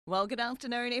Well, good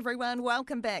afternoon, everyone.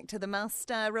 Welcome back to the Must.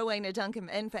 Rowena, Duncum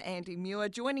in for Andy Muir.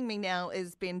 Joining me now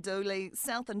is Ben Dooley,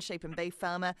 Southern Sheep and Beef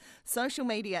farmer, social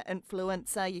media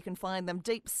influencer. You can find them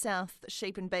Deep South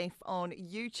Sheep and Beef on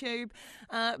YouTube.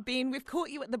 Ben, we've caught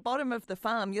you at the bottom of the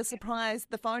farm. You're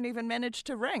surprised the phone even managed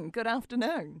to ring. Good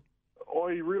afternoon.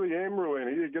 I really am,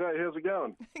 Rowena. Yeah, g'day, how's it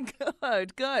going?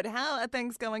 Good. How are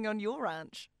things going on your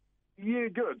ranch? Yeah,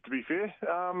 good, to be fair.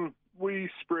 We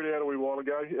spread out a wee while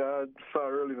ago,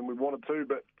 far earlier than we wanted to,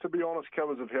 but to be honest,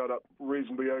 covers have held up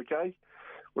reasonably okay.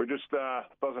 We're just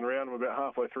buzzing around. We're about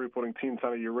halfway through putting 10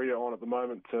 tonne of urea on at the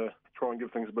moment to try and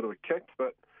give things a bit of a kick,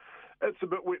 but it's a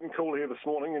bit wet and cool here this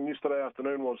morning, and yesterday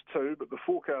afternoon was too, but the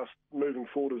forecast moving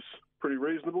forward is pretty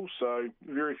reasonable, so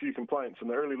very few complaints, and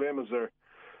the early lambers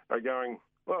are going.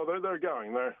 Well, they're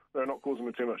going. They're not causing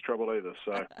me too much trouble either,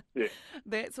 so, yeah.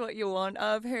 That's what you want.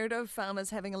 I've heard of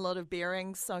farmers having a lot of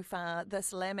bearings so far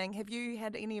this lambing. Have you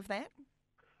had any of that?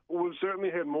 Well, we've certainly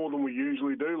had more than we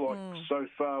usually do. So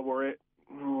far we're at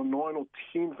 9 or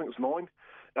 10, I think it's 9.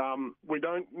 We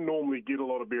don't normally get a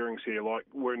lot of bearings here. Like,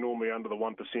 we're normally under the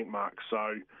 1% mark,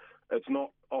 so it's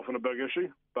not often a big issue.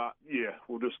 But, yeah,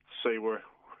 we'll just see.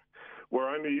 We're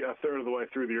only a third of the way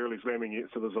through the early lambing yet,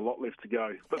 so there's a lot left to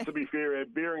go. But to be fair, our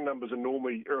bearing numbers are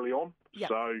normally early on,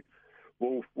 so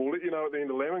we'll let you know at the end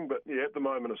of lambing. But yeah, at the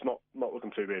moment it's not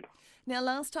looking too bad. Now,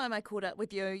 last time I caught up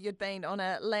with you, you'd been on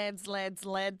a lads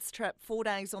trip, 4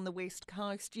 days on the West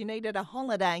Coast. You needed a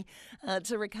holiday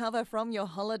to recover from your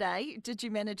holiday. Did you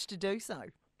manage to do so?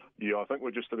 Yeah, I think we're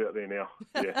just about there now.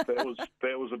 Yeah,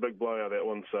 that was a big blowout, that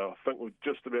one. So I think we've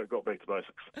just about got back to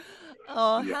basics.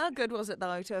 Oh, yeah. How good was it,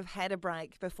 though, to have had a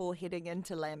break before heading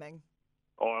into lambing?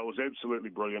 Oh, it was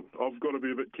absolutely brilliant. I've got to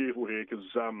be a bit careful here because,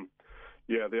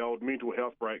 the old mental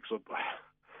health breaks,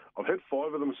 I've had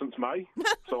 5 of them since May,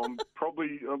 so I'm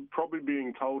probably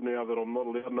being told now that I'm not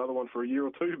allowed another one for a year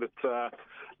or two. But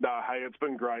hey, it's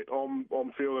been great. I'm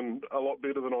feeling a lot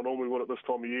better than I normally would at this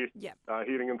time of year,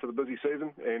 heading into the busy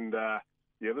season. And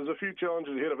there's a few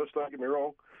challenges ahead of us. Don't get me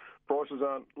wrong. Prices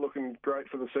aren't looking great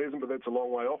for the season, but that's a long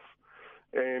way off.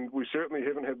 And we certainly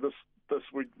haven't had this.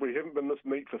 We haven't been this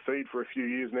neat for feed for a few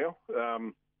years now.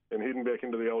 And heading back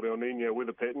into the old El Nino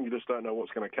weather pattern, you just don't know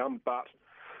what's going to come. But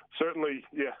certainly,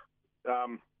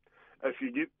 if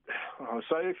you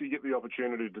get the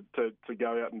opportunity to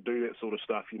go out and do that sort of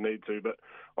stuff, you need to. But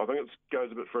I think it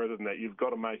goes a bit further than that. You've got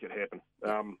to make it happen.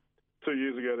 2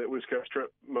 years ago, that West Coast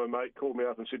trip, my mate called me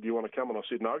up and said, "Do you want to come?" And I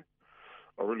said no.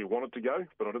 I really wanted to go,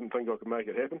 but I didn't think I could make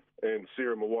it happen. And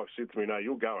Sarah, my wife, said to me, "No,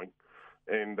 you're going."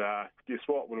 And guess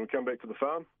what? When we come back to the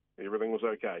farm, everything was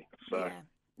okay. So.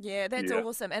 Yeah, that's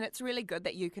awesome. And it's really good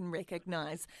that you can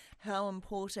recognise how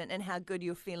important and how good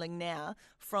you're feeling now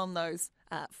from those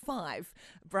 5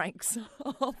 breaks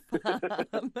off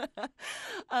farm.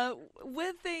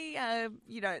 With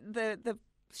the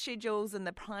schedules and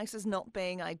the prices not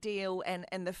being ideal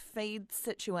and the feed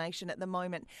situation at the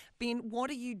moment, Ben, what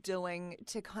are you doing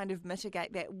to kind of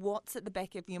mitigate that? What's at the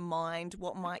back of your mind?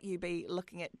 What might you be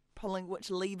looking at pulling? Which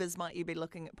levers might you be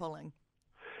looking at pulling?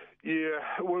 Yeah,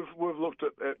 we've looked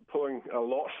at pulling a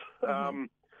lot. Mm-hmm.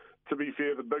 To be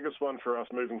fair, the biggest one for us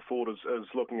moving forward is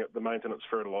looking at the maintenance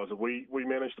fertiliser. We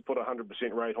managed to put a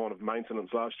 100% rate on of maintenance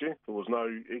last year. There was no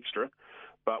extra,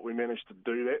 but we managed to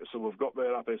do that, so we've got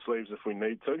that up our sleeves if we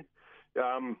need to.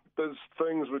 There's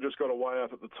things we just got to weigh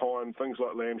up at the time, things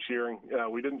like lamb shearing.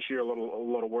 We didn't shear a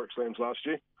lot of works lambs last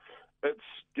year. It's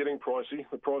getting pricey.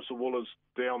 The price of wool is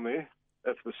down there.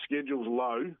 If the schedule's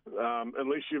low,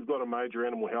 unless you've got a major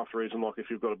animal health reason, like if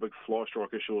you've got a big fly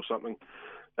strike issue or something,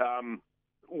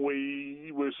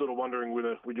 we're sort of wondering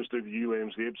whether we just do the ewe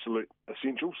lambs, the absolute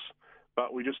essentials,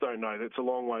 but we just don't know. That's a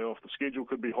long way off. The schedule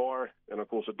could be higher, and of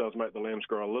course it does make the lambs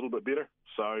grow a little bit better,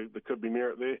 so there could be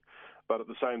merit there, but at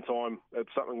the same time, it's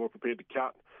something we're prepared to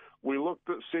cut. We looked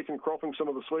at second cropping some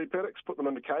of the Swede paddocks, put them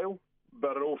into kale,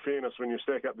 but in all fairness, when you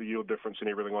stack up the yield difference and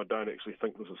everything, I don't actually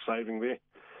think there's a saving there.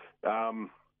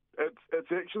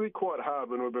 It's actually quite hard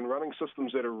when we've been running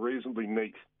systems that are reasonably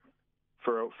neat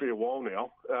for a fair while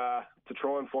now to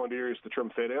try and find areas to trim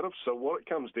fat out of. So what it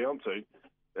comes down to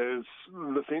is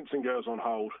the fencing goes on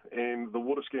hold and the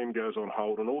water scheme goes on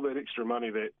hold, and all that extra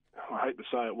money that, I hate to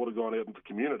say it, would have gone out into the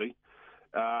community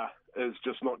is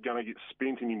just not going to get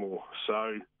spent anymore.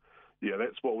 So, yeah,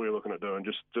 that's what we're looking at doing,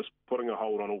 just putting a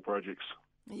hold on all projects.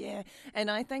 Yeah, and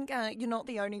I think you're not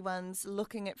the only ones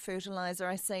looking at fertiliser.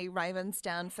 I see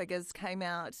Ravensdown figures came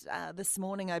out this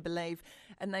morning, I believe,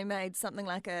 and they made something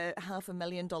like a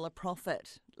 $500,000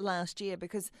 profit last year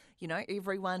because,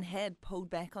 everyone had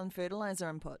pulled back on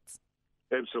fertiliser inputs.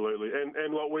 Absolutely,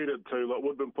 and like we did too. Like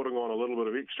we've been putting on a little bit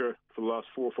of extra for the last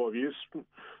 4 or 5 years.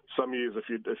 Some years, if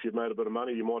you'd made a bit of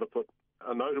money, you might have put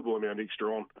a notable amount extra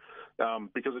on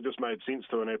because it just made sense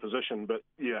to in our position. But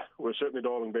yeah, we're certainly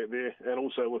dialing back there, and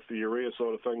also with the urea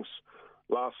side of things.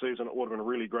 Last season, it would have been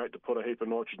really great to put a heap of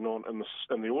nitrogen on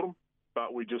in the autumn,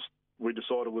 but we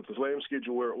decided with the lamb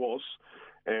schedule where it was,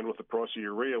 and with the price of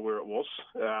urea where it was,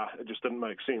 it just didn't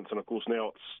make sense. And of course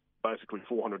now it's basically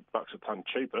 $400 a tonne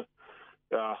cheaper.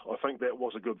 I think that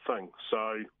was a good thing.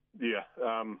 So, yeah,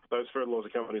 those fertiliser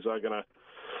companies are going to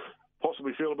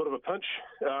possibly feel a bit of a pinch.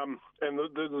 And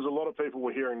there's a lot of people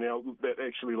we're hearing now that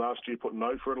actually last year put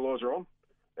no fertiliser on.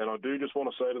 And I do just want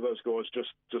to say to those guys,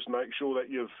 just make sure that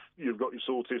you've got your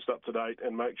soil test up to date,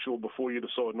 and make sure before you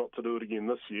decide not to do it again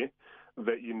this year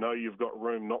that you know you've got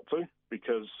room not to.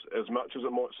 Because as much as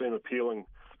it might seem appealing,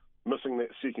 missing that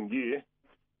second year,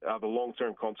 the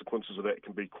long-term consequences of that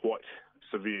can be quite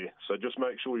severe. So just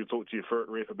make sure you talk to your ferret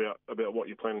rep about what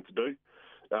you're planning to do,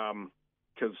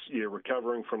 because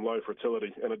recovering from low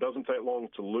fertility, and it doesn't take long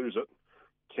to lose it,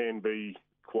 can be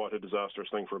quite a disastrous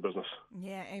thing for a business.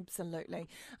 Yeah, absolutely.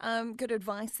 Good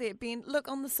advice there, Ben. Look,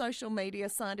 on the social media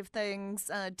side of things,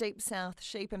 Deep South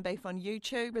Sheep and Beef on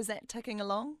YouTube, is that ticking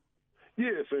along?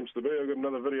 Yeah, it seems to be. I got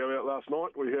another video out last night.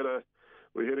 We had a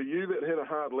ewe that had a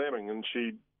hard lambing, and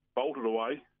she bolted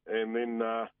away. And then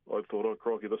I thought, oh,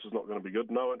 crikey, this is not going to be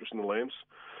good. No interest in the lambs.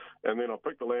 And then I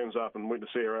picked the lambs up and went to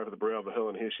see her over the brow of the hill,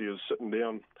 and here she is sitting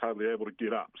down, hardly able to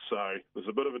get up. So there's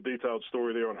a bit of a detailed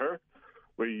story there on her.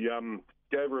 We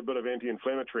gave her a bit of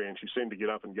anti-inflammatory, and she seemed to get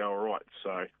up and go all right.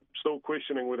 So still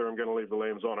questioning whether I'm going to leave the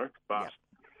lambs on her. But,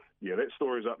 yeah, that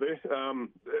story's up there.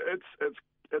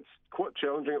 It's quite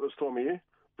challenging at this time of year.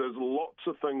 There's lots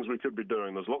of things we could be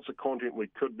doing. There's lots of content we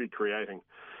could be creating,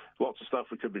 lots of stuff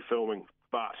we could be filming.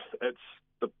 But it's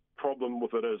the problem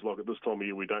with it is, like at this time of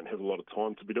year, we don't have a lot of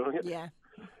time to be doing it. Yeah.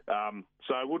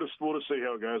 So we'll just see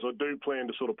how it goes. I do plan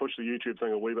to sort of push the YouTube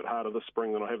thing a wee bit harder this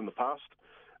spring than I have in the past.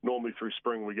 Normally through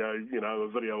spring we go, a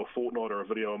video a fortnight or a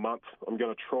video a month. I'm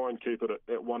going to try and keep it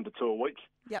at 1 to 2 a week.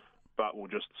 Yep. But we'll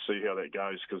just see how that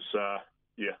goes because,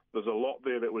 there's a lot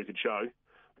there that we could show.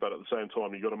 But at the same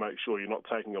time, you've got to make sure you're not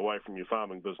taking away from your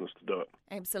farming business to do it.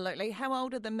 Absolutely. How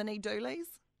old are the mini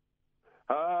Dooleys?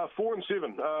 4 and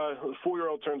 7.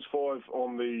 4-year-old turns 5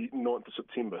 on the 9th of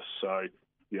September. So,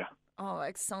 yeah. Oh,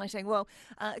 exciting. Well,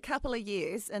 a couple of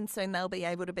years and soon they'll be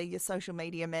able to be your social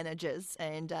media managers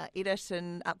and edit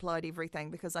and upload everything,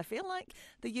 because I feel like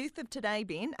the youth of today,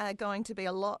 Ben, are going to be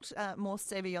a lot more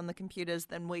savvy on the computers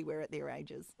than we were at their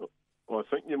ages. I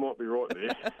think you might be right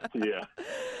there. Yeah.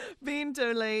 Ben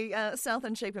Dooley,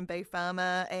 Southern Sheep and Beef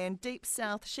Farmer, and Deep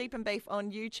South Sheep and Beef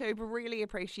on YouTube. Really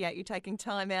appreciate you taking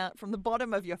time out from the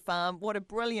bottom of your farm. What a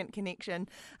brilliant connection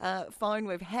phone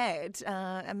we've had.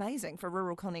 Amazing for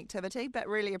rural connectivity, but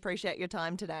really appreciate your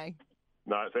time today.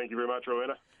 No, thank you very much,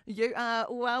 Rowena. You are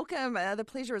welcome. The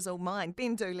pleasure is all mine.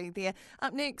 Ben Dooley there.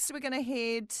 Up next, we're going to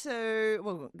head to,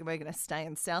 we're going to stay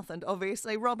in Southland,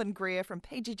 obviously. Robin Greer from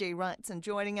PGG Wrightson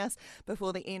joining us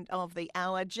before the end of the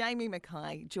hour. Jamie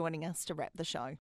Mackay joining us to wrap the show.